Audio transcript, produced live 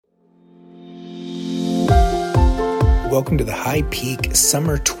welcome to the High Peak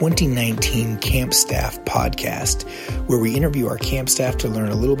Summer 2019 Camp Staff Podcast, where we interview our camp staff to learn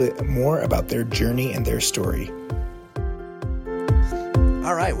a little bit more about their journey and their story.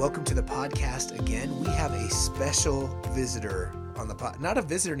 All right, welcome to the podcast again. We have a special visitor on the pod. Not a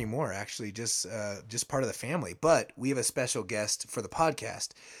visitor anymore, actually, just part of the family, but we have a special guest for the podcast.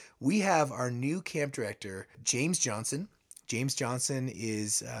 We have our new camp director, James Johnson. James Johnson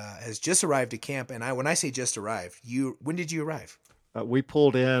has just arrived at camp, and when I say just arrived, when did you arrive? We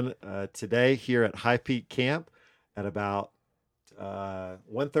pulled in today here at High Peak Camp at about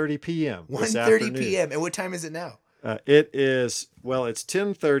 1:30 p.m. 1:30 p.m. And what time is it now? It's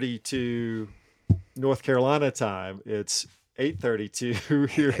 10:30 to North Carolina time. It's 8:32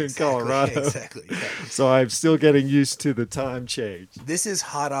 here in Colorado. Exactly. Yeah. So I'm still getting used to the time change. This is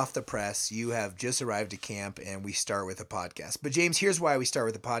hot off the press. You have just arrived at camp, and we start with a podcast. But James, here's why we start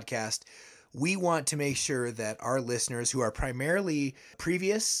with a podcast. We want to make sure that our listeners, who are primarily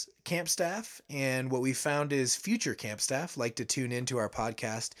previous camp staff, and what we found is future camp staff, like to tune into our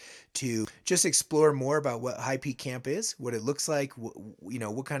podcast to just explore more about what High Peak Camp is, what it looks like,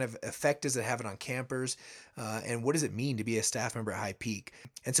 what kind of effect does it have on campers, and what does it mean to be a staff member at High Peak.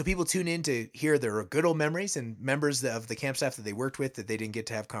 And so people tune in to hear their good old memories and members of the camp staff that they worked with that they didn't get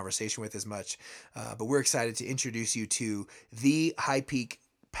to have conversation with as much. But we're excited to introduce you to the High Peak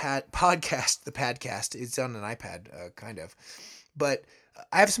podcast, the Padcast. It's on an iPad, kind of. But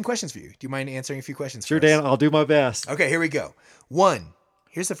I have some questions for you. Do you mind answering a few questions? Sure, Dan. I'll do my best. Okay, here we go. One,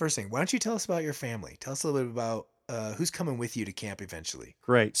 here's the first thing. Why don't you tell us about your family? Tell us a little bit about who's coming with you to camp eventually.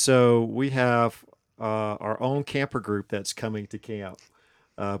 Great. So we have our own camper group that's coming to camp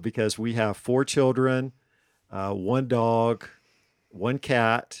because we have 4 children, 1 dog, 1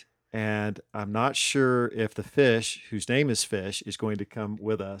 cat, and I'm not sure if the fish, whose name is Fish, is going to come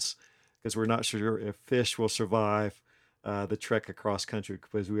with us because we're not sure if Fish will survive the trek across country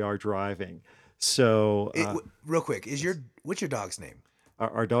because we are driving. So, real quick, what's your dog's name?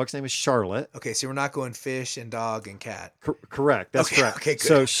 Our dog's name is Charlotte. Okay, so we're not going fish and dog and cat. Correct. That's correct. Okay, good.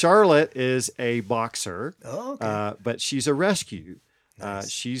 So Charlotte is a boxer, but she's a rescue. Nice.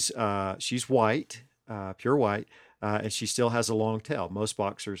 She's white, pure white. And she still has a long tail. Most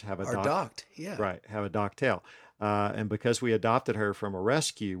boxers have docked, yeah. Right, have a docked tail. And because we adopted her from a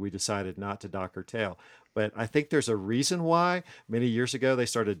rescue, we decided not to dock her tail. But I think there's a reason why. Many years ago, they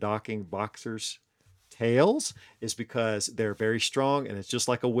started docking boxers' tails is because they're very strong and it's just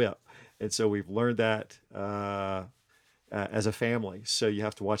like a whip. And so we've learned that as a family. So you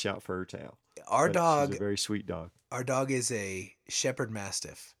have to watch out for her tail. She's a very sweet dog. Our dog is a Shepherd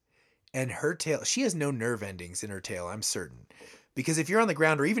Mastiff. And her tail, she has no nerve endings in her tail, I'm certain. Because if you're on the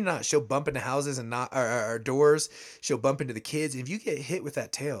ground or even not, she'll bump into houses and not our doors. She'll bump into the kids. And if you get hit with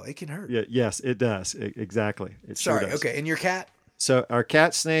that tail, it can hurt. Yeah, yes, it does. Exactly. Sorry. Sure does. Okay. And your cat? So our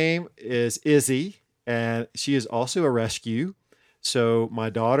cat's name is Izzy, and she is also a rescue. So my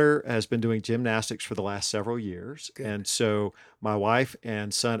daughter has been doing gymnastics for the last several years. Good. And so my wife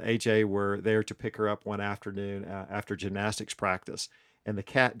and son, AJ, were there to pick her up one afternoon after gymnastics practice. And the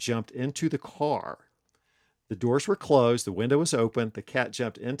cat jumped into the car. The doors were closed. The window was open. The cat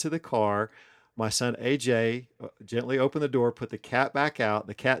jumped into the car. My son, AJ, gently opened the door, put the cat back out.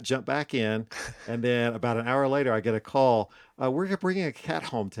 The cat jumped back in. And then about an hour later, I get a call. We're bringing a cat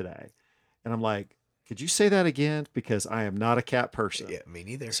home today. And I'm like, could you say that again? Because I am not a cat person. Yeah, me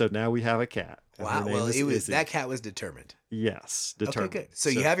neither. So now we have a cat. Wow. Well, that cat was determined. Yes, determined. Okay, good. So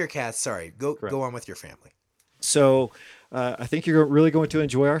you have your cats. Sorry. Go on with your family. So I think you're really going to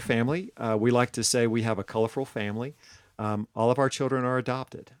enjoy our family. We like to say we have a colorful family. All of our children are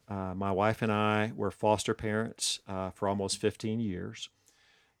adopted. My wife and I were foster parents for almost 15 years.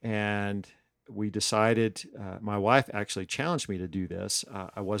 And we decided, my wife actually challenged me to do this.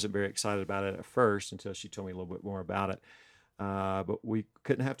 I wasn't very excited about it at first until she told me a little bit more about it. But we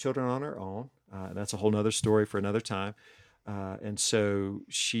couldn't have children on our own. That's a whole nother story for another time. And so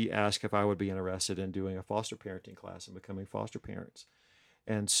she asked if I would be interested in doing a foster parenting class and becoming foster parents.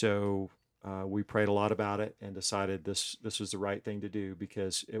 And so we prayed a lot about it and decided this was the right thing to do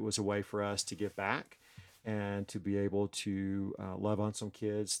because it was a way for us to give back and to be able to love on some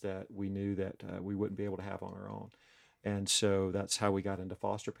kids that we knew that we wouldn't be able to have on our own. And so that's how we got into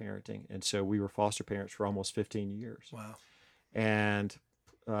foster parenting. And so we were foster parents for almost 15 years. Wow. And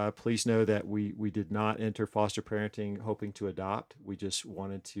please know that we did not enter foster parenting hoping to adopt. We just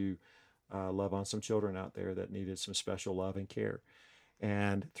wanted to love on some children out there that needed some special love and care.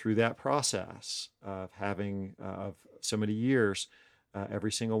 And through that process of having of so many years,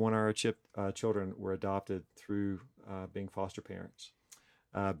 every single one of our children were adopted through being foster parents.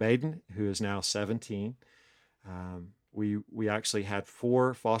 Baden, who is now 17, we actually had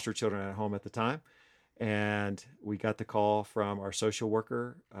 4 foster children at home at the time, and we got the call from our social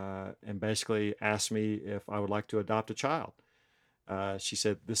worker and basically asked me if I would like to adopt a child. She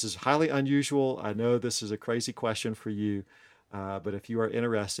said, "This is highly unusual. I know this is a crazy question for you, but if you are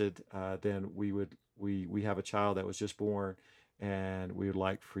interested, then we have a child that was just born, and we would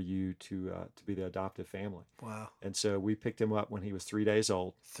like for you to be the adoptive family." Wow. And so we picked him up when he was 3 days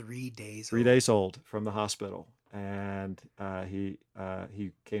old. 3 days 3 days old from the hospital, and he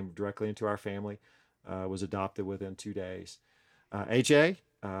came directly into our family. Was adopted within 2 days. AJ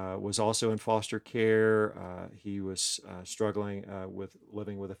was also in foster care. He was struggling with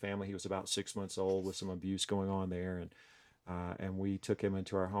living with a family. He was about 6 months old with some abuse going on there, and we took him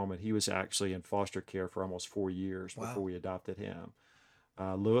into our home. And he was actually in foster care for almost 4 years Wow. before we adopted him.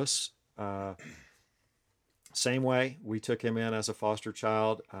 Lewis, same way. We took him in as a foster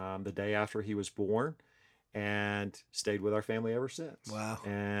child the day after he was born, and stayed with our family ever since. Wow.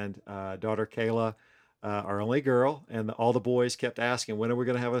 And daughter Kayla, our only girl, and all the boys kept asking, "When are we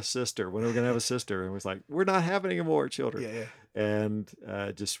going to have a sister? When are we going to have a sister?" And it was like, "We're not having any more children." Yeah, yeah. And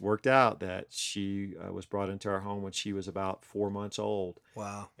it just worked out that she was brought into our home when she was about 4 months old.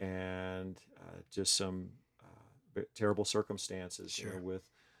 Wow. And just some terrible circumstances, Sure.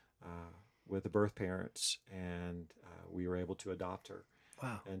 with the birth parents, and we were able to adopt her.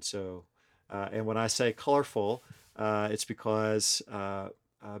 Wow. And so, and when I say colorful, it's because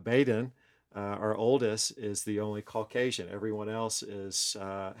Baden, our oldest, is the only Caucasian. Everyone else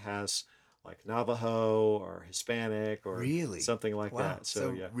has like Navajo or Hispanic or Really? something like Wow. that.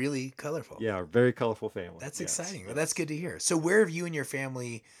 So yeah, really colorful. yeah, very colorful family. That's Yes, exciting. Well, yes. that's good to hear. So where have you and your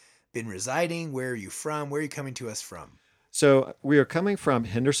family been residing? Where are you from? Where are you coming to us from? So we are coming from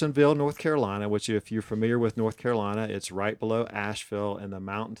Hendersonville, North Carolina, which, if you're familiar with North Carolina, it's right below Asheville in the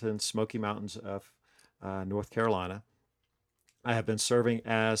mountains, Smoky Mountains of North Carolina. I have been serving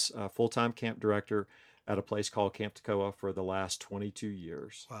as a full-time camp director at a place called Camp Toccoa for the last 22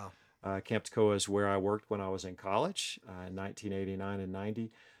 years. Wow. Camp Toccoa is where I worked when I was in college in 1989 and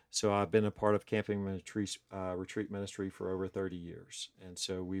 90. So I've been a part of camping retreat ministry for over 30 years. And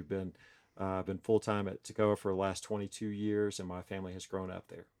so we've been full-time at Toccoa for the last 22 years, and my family has grown up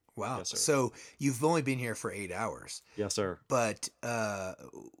there. Wow. Yes, sir. So you've only been here for 8 hours, Yes, sir. but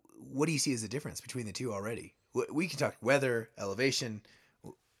what do you see as the difference between the two already? We can talk weather, elevation.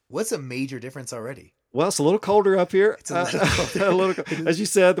 What's a major difference already? Well, it's a little colder up here. It's a little colder. As you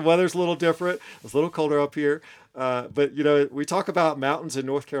said, the weather's a little different. It's a little colder up here. But, we talk about mountains in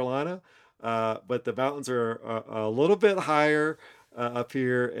North Carolina, but the mountains are a little bit higher up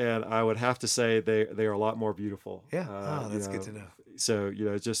here, and I would have to say they are a lot more beautiful. Yeah. That's good to know. So,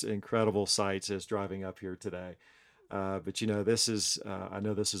 just incredible sights as driving up here today. But, this is, I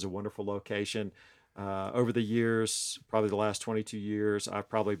know this is a wonderful location. Over the years, probably the last 22 years, I've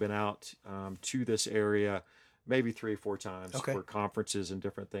probably been out to this area maybe 3 or 4 times for conferences and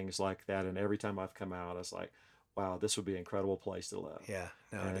different things like that. And every time I've come out, it's like, wow, this would be an incredible place to live. Yeah,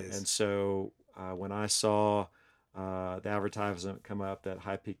 no, it is. And so when I saw the advertisement come up that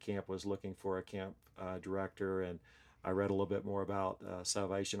High Peak Camp was looking for a camp director, and I read a little bit more about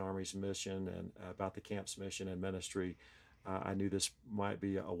Salvation Army's mission and about the camp's mission and ministry, I knew this might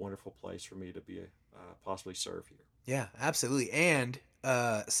be a wonderful place for me to be possibly serve here. Yeah, absolutely. And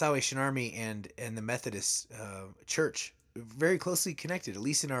Salvation Army and the Methodist Church, very closely connected, at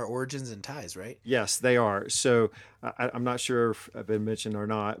least in our origins and ties, right? Yes, they are. So I'm not sure if I've been mentioned or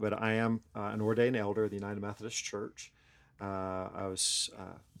not, but I am an ordained elder of the United Methodist Church. I was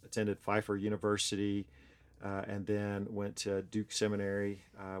attended Pfeiffer University, and then went to Duke Seminary.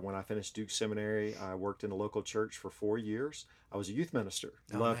 When I finished Duke Seminary, I worked in a local church for 4 years. I was a youth minister.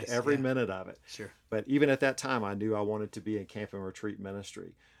 Loved nice. every minute of it. Sure. But even at that time, I knew I wanted to be in camp and retreat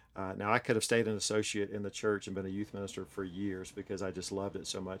ministry. Now, I could have stayed an associate in the church and been a youth minister for years because I just loved it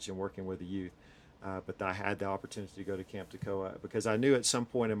so much and working with the youth. But I had the opportunity to go to Camp Toccoa because I knew at some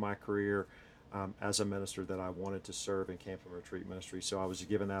point in my career as a minister that I wanted to serve in camp and retreat ministry. So I was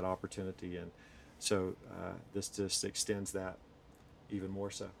given that opportunity, and so this just extends that even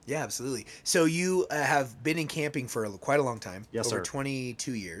more so. Yeah, absolutely. So you have been in camping for quite a long time. Yes, over sir.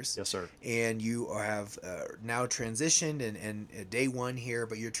 22 years. Yes, sir. And you have now transitioned and day one here,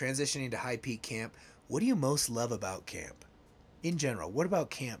 but you're transitioning to High Peak Camp. What do you most love about camp in general? What about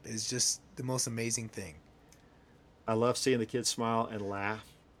camp is just the most amazing thing? I love seeing the kids smile and laugh.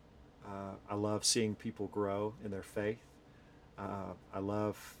 I love seeing people grow in their faith. I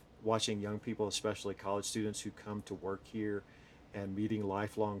love watching young people, especially college students who come to work here, and meeting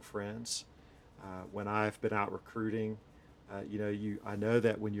lifelong friends. When I've been out recruiting, I know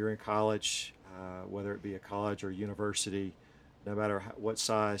that when you're in college, whether it be a college or university, no matter what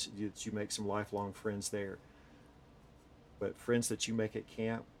size, you make some lifelong friends there. But friends that you make at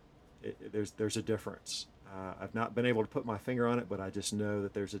camp, there's a difference. I've not been able to put my finger on it, but I just know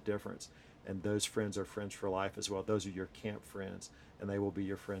that there's a difference. And those friends are friends for life as well. Those are your camp friends, and they will be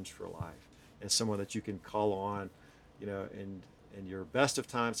your friends for life. And someone that you can call on, in your best of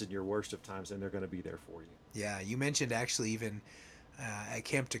times and your worst of times, and they're going to be there for you. Yeah, you mentioned actually even at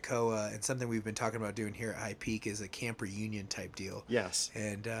Camp Toccoa, and something we've been talking about doing here at High Peak is a camp reunion type deal. Yes.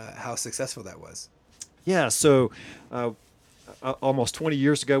 And how successful that was. Yeah. So almost 20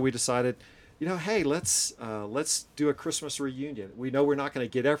 years ago, we decided, hey, let's do a Christmas reunion. We know we're not going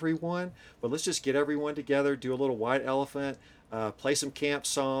to get everyone, but let's just get everyone together, do a little white elephant, play some camp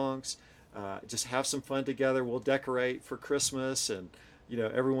songs, just have some fun together. We'll decorate for Christmas, and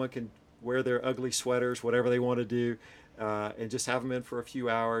everyone can wear their ugly sweaters, whatever they want to do, and just have them in for a few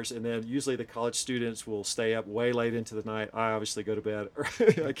hours. And then usually the college students will stay up way late into the night. I obviously go to bed.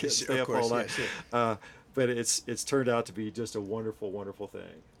 I can't stay up all night. Yeah, sure. But it's turned out to be just a wonderful, wonderful thing.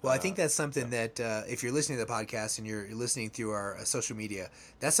 Well, I think that's something that if you're listening to the podcast and you're listening through our social media,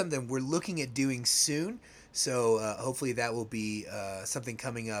 that's something we're looking at doing soon. So hopefully that will be something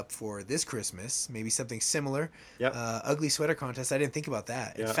coming up for this Christmas, maybe something similar. Yep. Ugly sweater contest. I didn't think about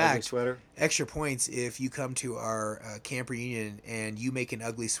that. Yeah, in fact, ugly sweater. Extra points if you come to our camp reunion and you make an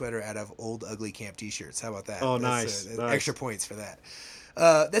ugly sweater out of old ugly camp T-shirts. How about that? Oh, nice. Nice. Extra points for that.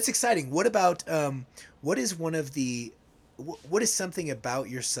 That's exciting. What about what is something about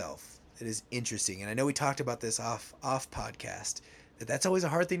yourself that is interesting? And I know we talked about this off podcast. That's always a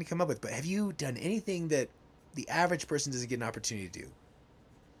hard thing to come up with. But have you done anything that the average person doesn't get an opportunity to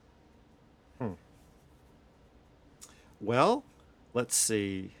do? Well, let's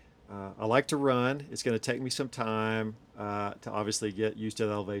see. I like to run. It's going to take me some time to obviously get used to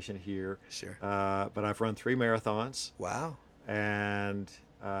the elevation here. Sure. But I've run 3 marathons. Wow. And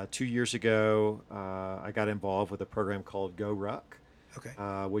 2 years ago, I got involved with a program called Go Ruck. Okay.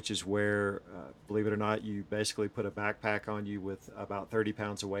 Which is where, believe it or not, you basically put a backpack on you with about 30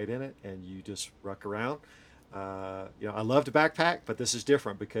 pounds of weight in it, and you just ruck around. I love to backpack, but this is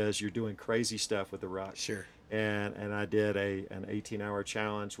different because you're doing crazy stuff with the ruck. Sure. And I did an 18-hour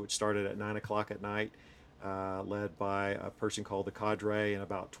challenge, which started at 9 o'clock at night, led by a person called the Cadre and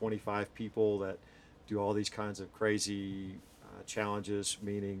about 25 people that do all these kinds of crazy challenges,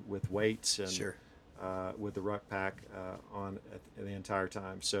 meaning with weights and sure. With the ruck pack on the entire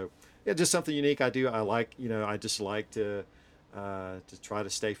time. So yeah, just something unique I do. I just like to try to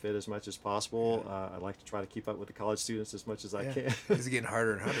stay fit as much as possible. I like to try to keep up with the college students as much as I can. It's getting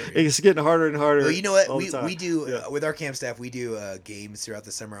harder and harder. It's getting harder and harder. Well, you know what? We do with our camp staff. We do games throughout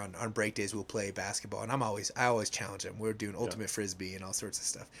the summer. On break days, we'll play basketball, and I always challenge them. We're doing ultimate frisbee and all sorts of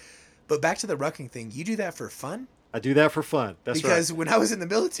stuff. But back to the rucking thing, you do that for fun? I do that for fun. That's right. Because when I was in the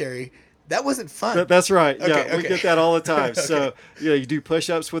military, that wasn't fun. That's right. Yeah, we get that all the time. Okay. So you do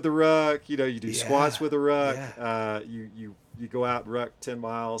push-ups with the ruck. You do squats with the ruck. Yeah. You go out and ruck 10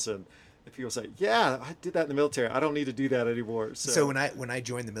 miles, and if people say, "Yeah, I did that in the military. I don't need to do that anymore." So when I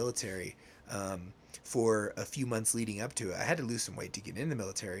joined the military, for a few months leading up to it, I had to lose some weight to get in the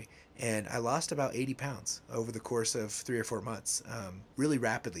military, and I lost about 80 pounds over the course of 3 or 4 months, really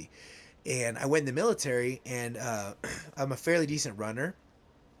rapidly. And I went in the military, and I'm a fairly decent runner.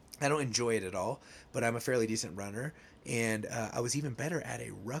 I don't enjoy it at all, but I'm a fairly decent runner. And I was even better at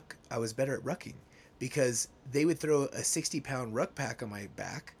I was better at rucking because they would throw a 60-pound ruck pack on my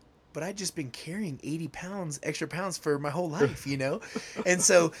back, but I'd just been carrying 80 extra pounds for my whole life, And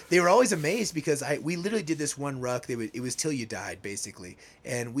so they were always amazed because we literally did this one ruck. It was till you died, basically.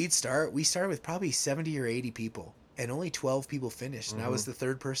 And we started with probably 70 or 80 people. And only 12 people finished, and I was the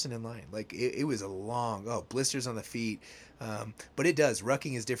third person in line. Like it was a long, blisters on the feet. But it does.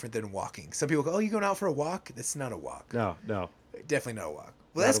 Rucking is different than walking. Some people go, "Oh, you going out for a walk?" That's not a walk. No. Definitely not a walk.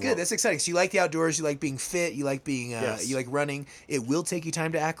 Well, that's good. That's exciting. So you like the outdoors. You like being fit. You like being. Yes. You like running. It will take you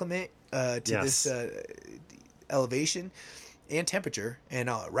time to acclimate to this elevation and temperature.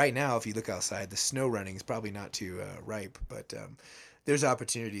 And right now, if you look outside, the snow running is probably not too ripe. But there's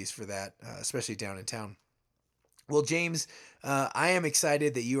opportunities for that, especially down in town. Well, James, I am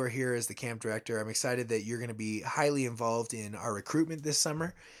excited that you are here as the camp director. I'm excited that you're going to be highly involved in our recruitment this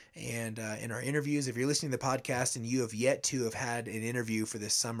summer and in our interviews. If you're listening to the podcast and you have yet to have had an interview for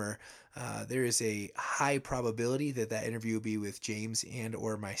this summer, there is a high probability that interview will be with James and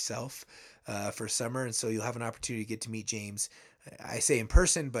or myself for summer. And so you'll have an opportunity to get to meet James. I say in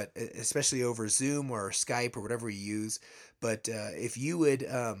person, but especially over Zoom or Skype or whatever you use. But if you would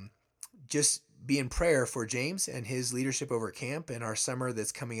just be in prayer for James and his leadership over at camp and our summer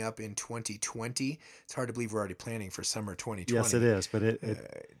that's coming up in 2020. It's hard to believe we're already planning for summer 2020. Yes, it is, but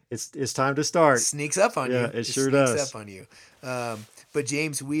it's time to start. Sneaks up on you. It sure does. Sneaks up on you. But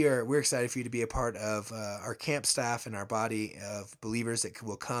James, we're excited for you to be a part of our camp staff and our body of believers that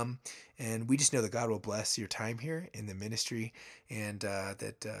will come. And we just know that God will bless your time here in the ministry, and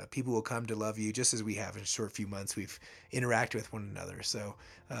that people will come to love you just as we have in a short few months. We've interacted with one another. So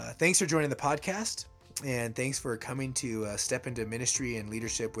thanks for joining the podcast, and thanks for coming to step into ministry and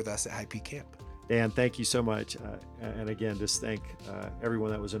leadership with us at High Peak Camp. Dan, thank you so much. And again, just thank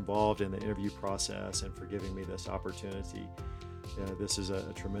everyone that was involved in the interview process and for giving me this opportunity. This is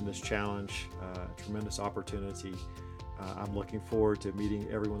a tremendous challenge, a tremendous opportunity. I'm looking forward to meeting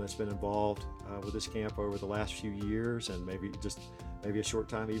everyone that's been involved with this camp over the last few years, and maybe a short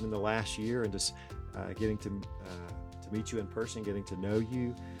time, even the last year, and just getting to meet you in person, getting to know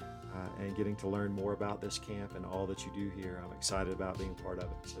you, and getting to learn more about this camp and all that you do here. I'm excited about being part of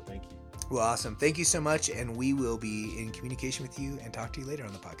it. So thank you. Well, awesome. Thank you so much. And we will be in communication with you and talk to you later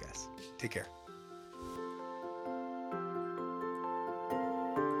on the podcast. Take care.